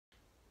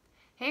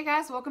Hey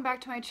guys, welcome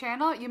back to my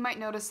channel. You might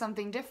notice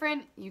something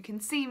different. You can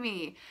see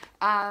me.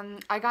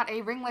 I got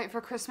a ring light for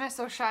Christmas,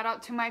 so shout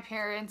out to my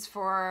parents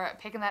for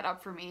picking that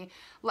up for me.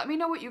 Let me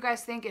know what you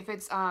guys think. If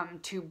it's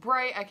too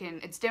bright,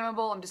 it's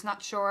dimmable, I'm just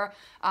not sure.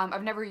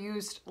 I've never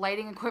used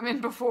lighting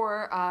equipment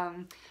before. I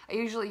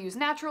usually use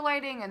natural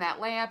lighting and that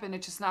lamp, and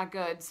it's just not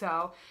good.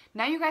 So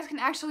now you guys can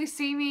actually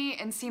see me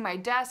and see my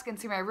desk and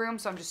see my room,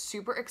 so I'm just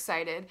super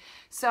excited.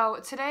 So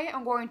today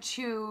I'm going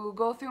to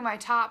go through my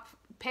top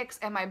picks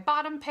and my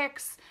bottom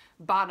picks,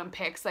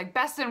 like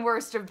best and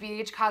worst of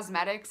BH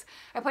Cosmetics.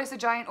 I placed a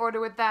giant order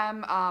with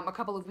them a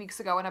couple of weeks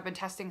ago, and I've been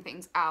testing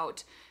things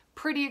out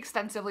pretty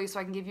extensively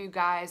so I can give you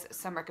guys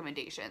some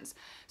recommendations.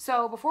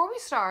 So before we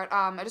start,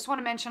 I just want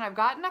to mention I've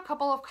gotten a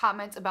couple of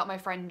comments about my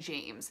friend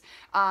James.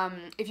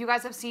 If you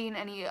guys have seen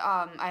any,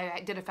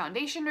 I did a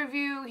foundation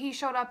review, he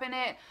showed up in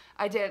it.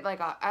 I did like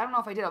I don't know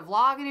if I did a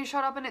vlog and he showed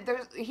up in it.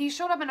 He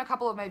showed up in a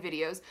couple of my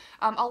videos.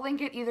 I'll link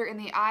it either in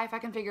the eye if I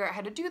can figure out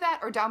how to do that,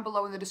 or down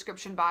below in the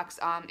description box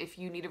if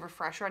you need a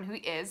refresher on who he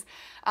is.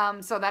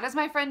 So that is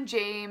my friend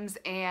James,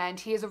 and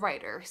he is a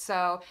writer.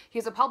 So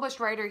he's a published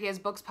writer. He has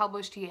books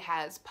published. He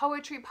has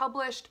poetry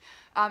published.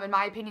 In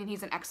my opinion,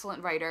 he's an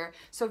excellent writer.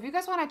 So if you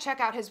guys want to check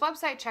out his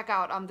website, check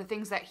out the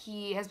things that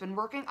he has been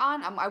working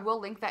on, I will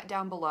link that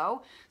down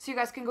below so you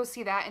guys can go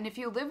see that. And if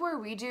you live where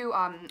we do,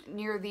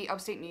 near the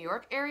upstate New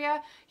York area,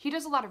 he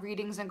does a lot of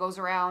readings and goes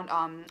around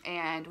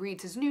and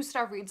reads his new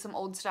stuff, reads some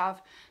old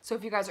stuff. So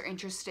if you guys are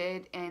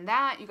interested in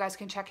that, you guys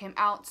can check him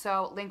out.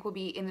 So link will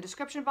be in the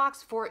description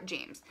box for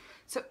James.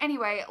 So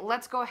anyway,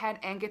 let's go ahead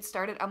and get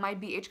started on my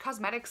BH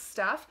Cosmetics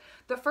stuff.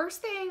 The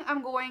first thing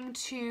I'm going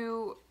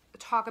to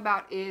talk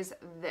about is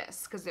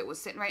this, because it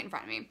was sitting right in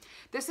front of me.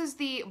 This is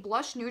the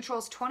Blush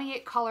Neutrals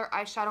 28 color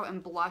eyeshadow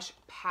and blush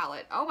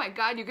palette. Oh my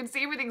god, you can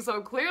see everything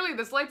so clearly.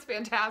 This light's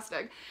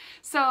fantastic.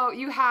 So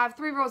you have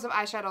 3 rows of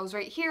eyeshadows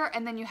right here,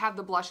 and then you have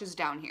the blushes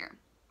down here.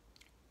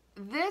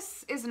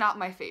 This is not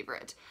my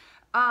favorite.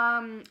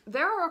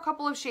 There are a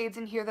couple of shades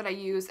in here that I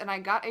use, and I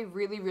got a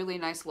really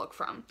nice look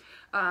from.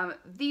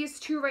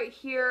 These two right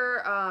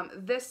here,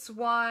 this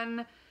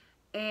one,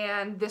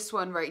 and this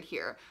one right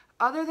here.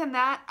 Other than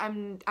that,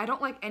 I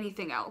don't like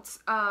anything else.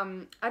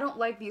 I don't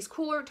like these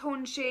cooler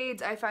tone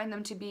shades. I find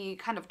them to be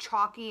kind of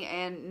chalky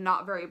and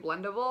not very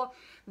blendable.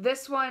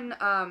 This one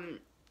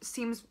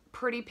seems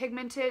pretty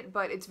pigmented,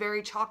 but it's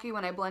very chalky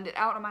when I blend it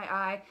out on my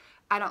eye.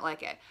 I don't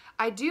like it.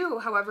 I do,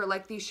 however,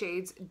 like these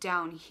shades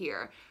down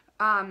here.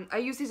 I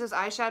use these as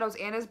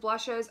eyeshadows and as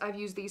blushes. I've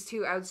used these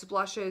two as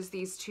blushes,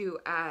 these two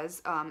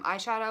as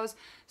eyeshadows.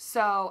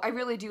 So I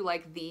really do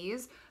like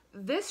these.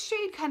 This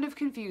shade kind of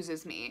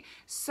confuses me.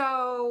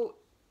 So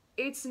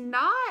it's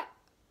not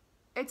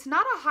a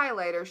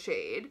highlighter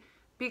shade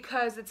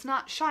because it's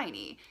not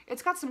shiny.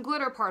 It's got some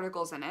glitter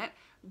particles in it,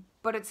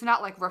 but it's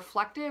not like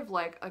reflective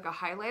like a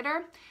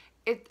highlighter.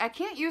 I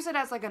can't use it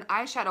as like an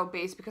eyeshadow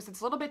base because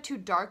it's a little bit too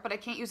dark, but I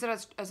can't use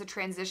it as a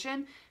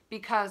transition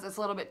because it's a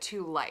little bit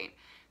too light.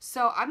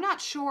 So I'm not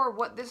sure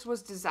what this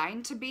was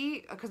designed to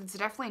be, because it's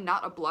definitely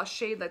not a blush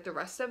shade like the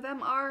rest of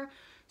them are.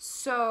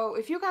 So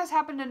if you guys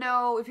happen to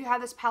know, if you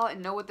have this palette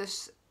and know what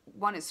this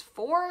one is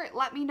for,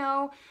 let me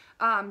know.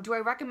 Do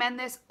I recommend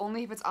this?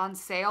 Only if it's on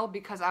sale,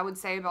 because I would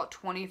say about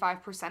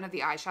 25% of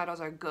the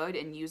eyeshadows are good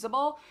and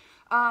usable.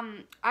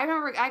 I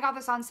remember I got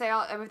this on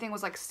sale, everything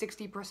was like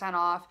 60%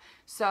 off,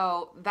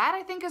 so that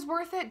I think is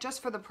worth it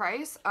just for the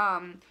price,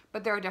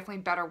 but there are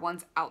definitely better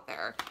ones out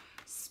there.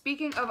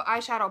 Speaking of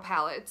eyeshadow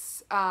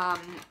palettes,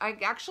 I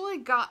actually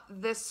got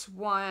this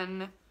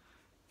one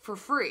for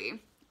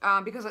free.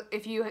 Because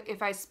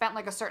if I spent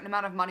like a certain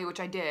amount of money,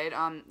 which I did,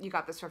 you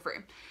got this for free.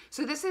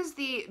 So this is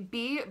the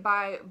B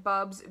by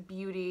Bubs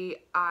Beauty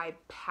Eye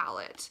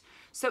Palette.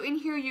 So in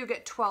here you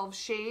get 12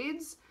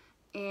 shades,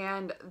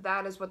 and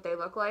that is what they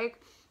look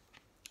like.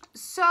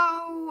 So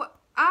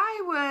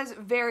I was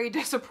very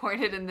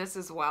disappointed in this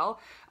as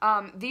well.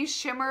 These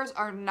shimmers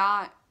are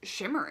not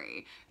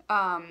shimmery.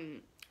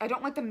 I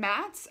don't like the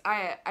mattes.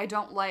 I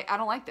don't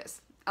like this.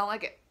 I don't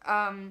like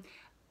it.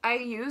 I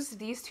used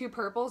these two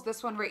purples,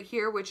 this one right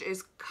here, which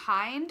is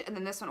Kind, and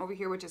then this one over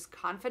here, which is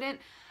Confident.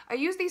 I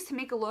used these to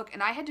make a look,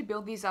 and I had to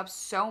build these up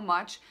so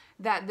much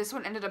that this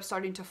one ended up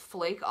starting to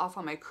flake off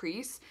on my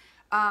crease.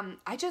 I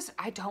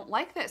don't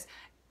like this.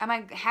 Am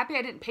I happy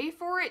I didn't pay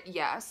for it?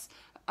 Yes.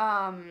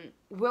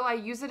 Will I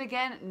use it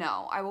again?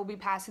 No. I will be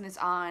passing this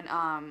on.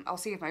 I'll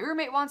see if my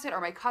roommate wants it, or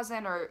my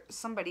cousin, or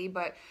somebody,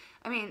 but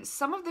I mean,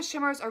 some of the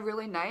shimmers are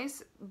really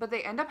nice, but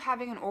they end up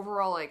having an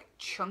overall like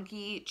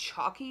chunky,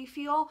 chalky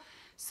feel.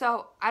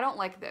 So I don't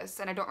like this,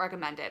 and I don't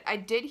recommend it. I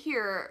did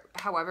hear,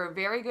 however,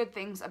 very good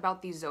things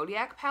about the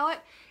Zodiac palette.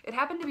 It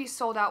happened to be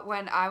sold out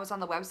when I was on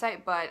the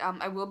website, but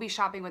I will be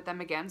shopping with them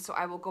again, so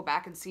I will go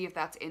back and see if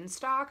that's in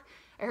stock.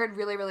 I heard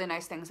really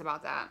nice things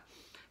about that.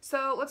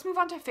 So let's move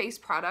on to face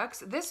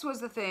products. This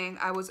was the thing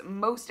I was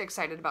most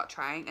excited about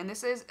trying, and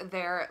this is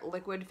their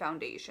liquid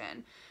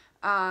foundation.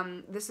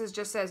 This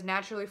just says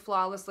Naturally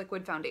Flawless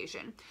Liquid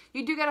Foundation.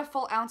 You do get a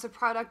full ounce of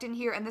product in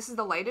here, and this is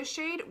the lightest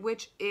shade,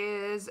 which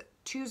is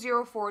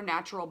 204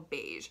 Natural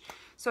Beige.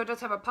 So it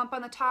does have a pump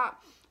on the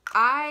top.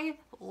 I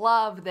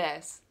love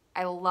this.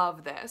 I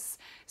love this.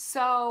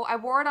 So I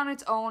wore it on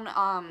its own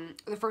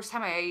the first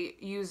time I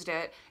used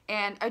it,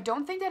 and I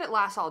don't think that it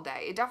lasts all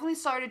day. It definitely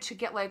started to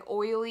get like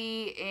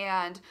oily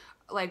and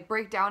like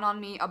break down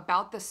on me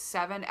about the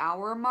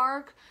 7-hour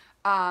mark.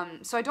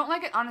 So I don't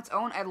like it on its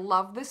own. I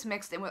love this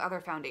mixed in with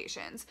other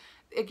foundations.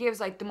 It gives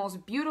like the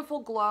most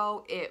beautiful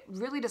glow. It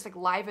really just like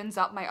livens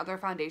up my other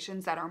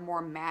foundations that are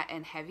more matte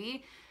and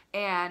heavy.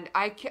 And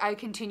I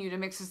continue to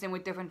mix this in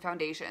with different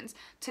foundations.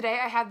 Today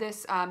I have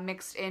this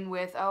mixed in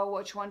with, oh,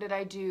 which one did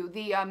I do?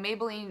 The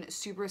Maybelline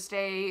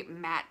Superstay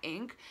Matte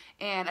Ink.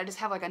 And I just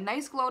have like a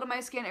nice glow to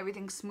my skin,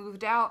 everything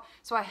smoothed out.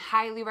 So I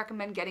highly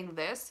recommend getting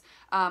this.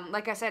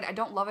 Like I said, I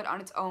don't love it on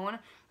its own.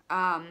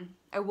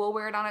 I will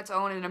wear it on its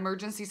own in an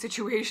emergency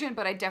situation,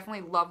 but I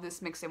definitely love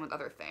this mixed in with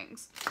other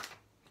things.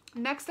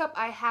 Next up,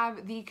 I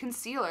have the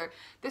concealer.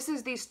 This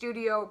is the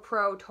Studio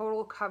Pro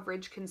Total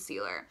Coverage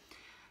Concealer.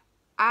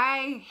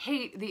 I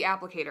hate the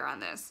applicator on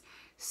this.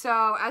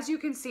 So as you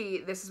can see,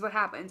 this is what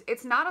happens.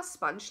 It's not a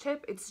sponge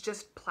tip, it's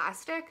just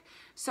plastic.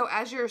 So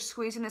as you're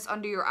squeezing this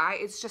under your eye,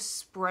 it's just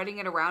spreading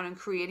it around and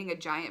creating a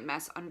giant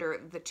mess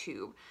under the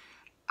tube.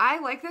 I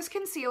like this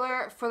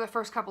concealer for the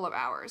first couple of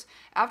hours.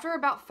 After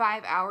about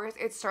 5 hours,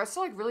 it starts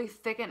to like really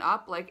thicken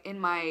up like in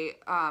my,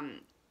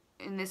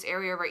 in this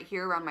area right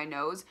here around my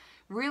nose.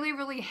 Really,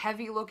 really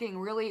heavy looking,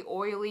 really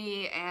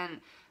oily,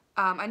 and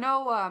I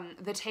know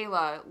the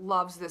Tayla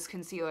loves this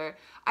concealer.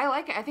 I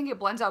like it. I think it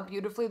blends out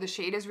beautifully. The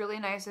shade is really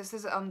nice. This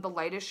is the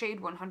lightest shade,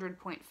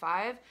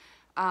 100.5.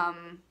 I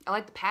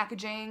like the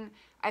packaging.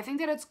 I think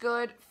that it's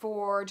good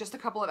for just a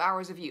couple of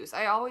hours of use.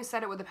 I always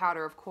set it with the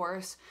powder, of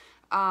course.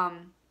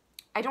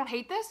 I don't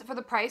hate this. For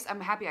the price,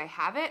 I'm happy I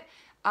have it.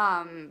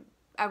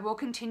 I will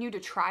continue to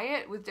try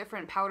it with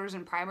different powders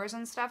and primers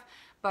and stuff,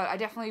 but I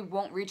definitely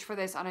won't reach for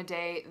this on a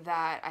day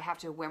that I have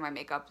to wear my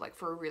makeup like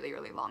for a really,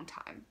 really long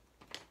time.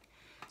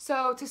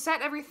 So to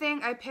set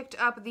everything, I picked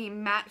up the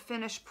Matte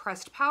Finish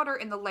Pressed Powder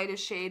in the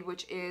lightest shade,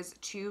 which is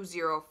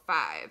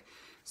 205.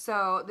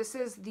 So this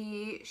is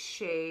the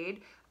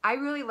shade. I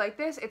really like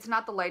this. It's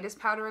not the lightest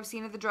powder I've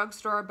seen at the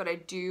drugstore, but I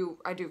do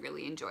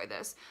really enjoy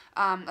this.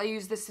 I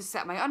use this to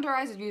set my under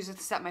eyes. I've used it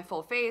to set my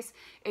full face.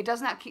 It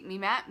does not keep me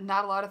matte.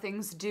 Not a lot of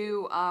things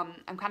do.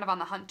 I'm kind of on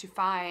the hunt to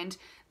find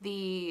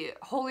the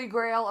holy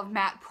grail of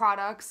matte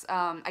products.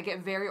 I get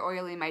very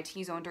oily in my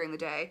T-zone during the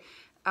day.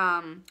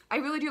 I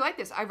really do like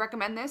this. I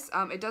recommend this.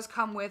 It does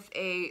come with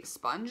a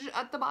sponge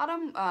at the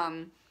bottom.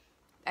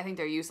 I think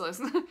they're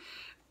useless.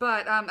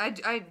 But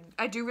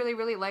I do really,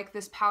 really like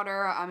this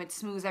powder. It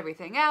smooths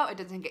everything out. It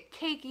doesn't get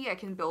cakey. I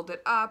can build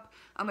it up.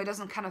 It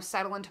doesn't kind of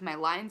settle into my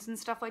lines and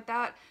stuff like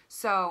that.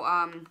 So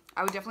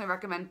I would definitely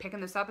recommend picking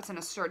this up. It's in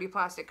a sturdy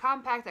plastic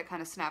compact that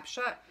kind of snaps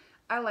shut.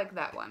 I like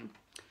that one.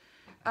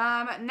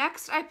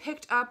 Next, I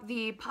picked up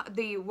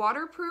the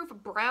waterproof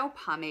brow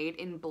pomade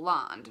in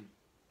Blonde.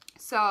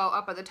 So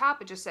up at the top,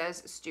 it just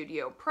says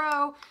Studio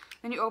Pro.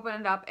 Then you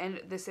open it up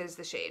and this is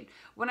the shade.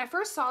 When I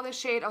first saw this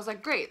shade, I was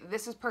like, great,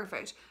 this is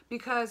perfect.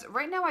 Because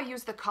right now I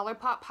use the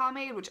ColourPop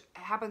pomade, which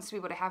happens to be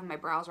what I have in my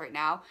brows right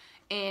now,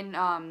 in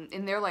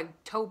their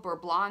like taupe or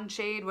blonde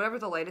shade, whatever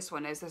the lightest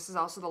one is. This is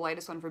also the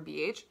lightest one for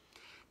BH.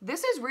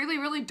 This is really,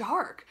 really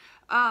dark.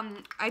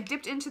 I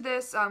dipped into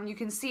this. You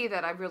can see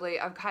that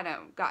I've kind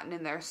of gotten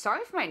in there.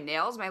 Sorry for my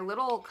nails. My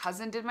little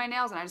cousin did my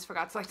nails and I just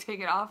forgot to like take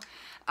it off.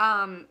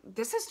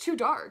 This is too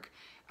dark.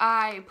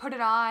 I put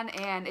it on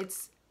and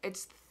it's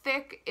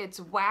thick, it's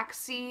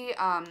waxy.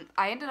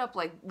 I ended up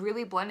like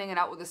really blending it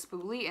out with a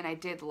spoolie and I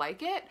did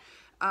like it.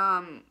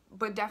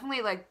 But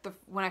definitely like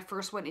when I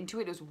first went into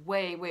it, it was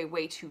way, way,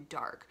 way too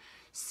dark.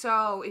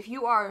 So if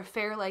you are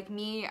fair like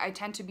me, I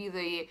tend to be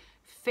the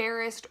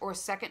fairest or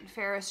second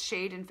fairest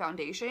shade in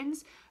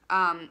foundations.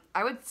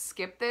 I would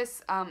skip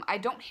this. I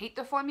don't hate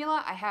the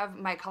formula. I have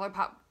my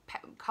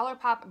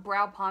ColourPop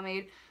brow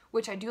pomade,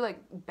 which I do like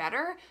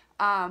better,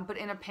 but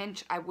in a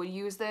pinch I would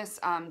use this.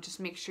 Just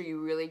make sure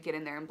you really get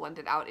in there and blend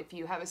it out if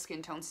you have a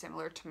skin tone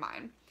similar to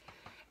mine.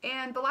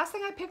 And the last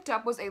thing I picked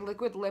up was a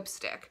liquid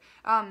lipstick.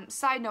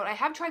 Side note, I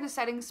have tried the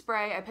setting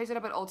spray. I picked it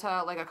up at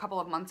Ulta like a couple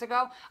of months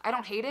ago. I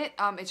don't hate it.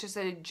 It's just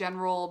a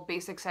general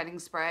basic setting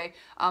spray.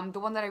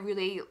 The one that I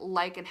really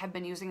like and have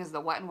been using is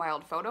the Wet n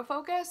Wild Photo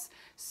Focus.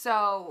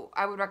 So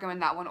I would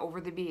recommend that one over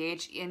the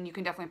BH, and you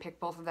can definitely pick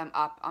both of them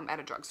up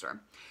at a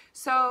drugstore.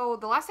 So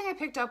the last thing I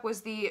picked up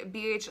was the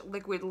BH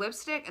liquid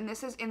lipstick, and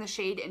this is in the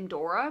shade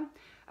Indora.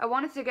 I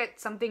wanted to get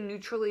something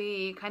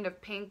neutrally kind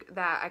of pink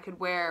that I could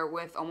wear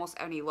with almost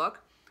any look.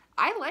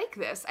 I like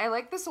this. I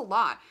like this a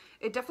lot.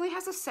 It definitely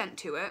has a scent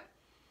to it.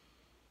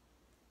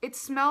 It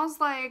smells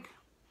like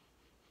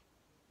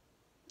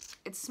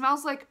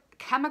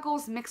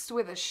chemicals mixed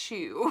with a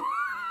shoe,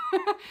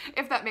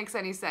 if that makes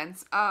any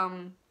sense.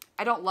 I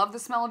don't love the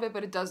smell of it,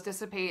 but it does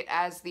dissipate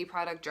as the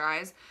product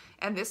dries.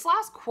 And this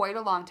lasts quite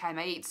a long time.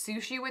 I ate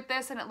sushi with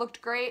this and it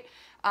looked great.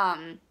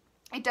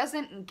 it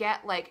doesn't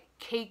get like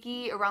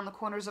cakey around the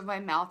corners of my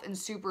mouth and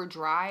super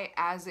dry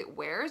as it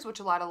wears, which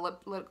a lot of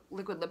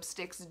liquid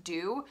lipsticks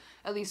do,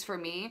 at least for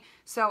me.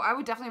 So I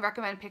would definitely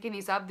recommend picking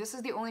these up. This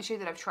is the only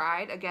shade that I've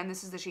tried. Again,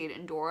 this is the shade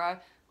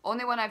Endora.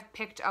 Only one I've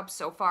picked up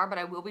so far, but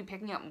I will be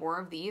picking up more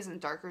of these in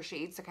darker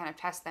shades to kind of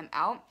test them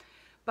out.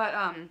 But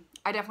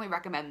I definitely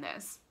recommend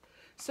this.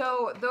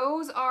 So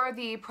those are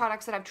the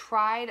products that I've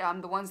tried,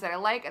 the ones that I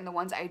like and the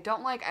ones I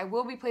don't like. I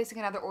will be placing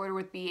another order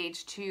with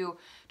BH to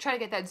try to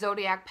get that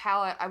Zodiac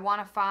palette. I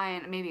want to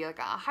find maybe like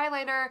a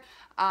highlighter,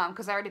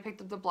 because I already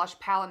picked up the blush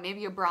palette,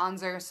 maybe a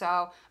bronzer.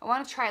 So I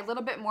want to try a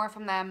little bit more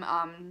from them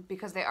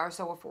because they are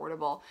so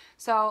affordable.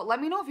 So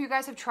let me know if you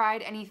guys have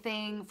tried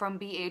anything from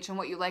BH and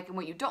what you like and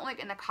what you don't like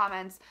in the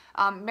comments.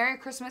 Merry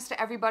Christmas to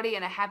everybody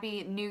and a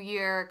Happy New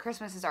Year.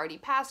 Christmas is already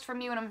passed for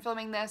me when I'm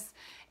filming this,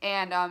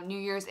 and New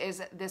Year's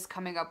is this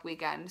coming up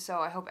weekend. So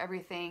I hope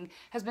everything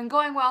has been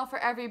going well for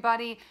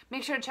everybody.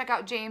 Make sure to check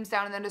out James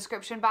down in the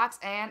description box,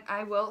 and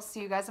I will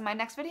see you guys in my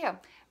next video.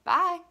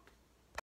 Bye!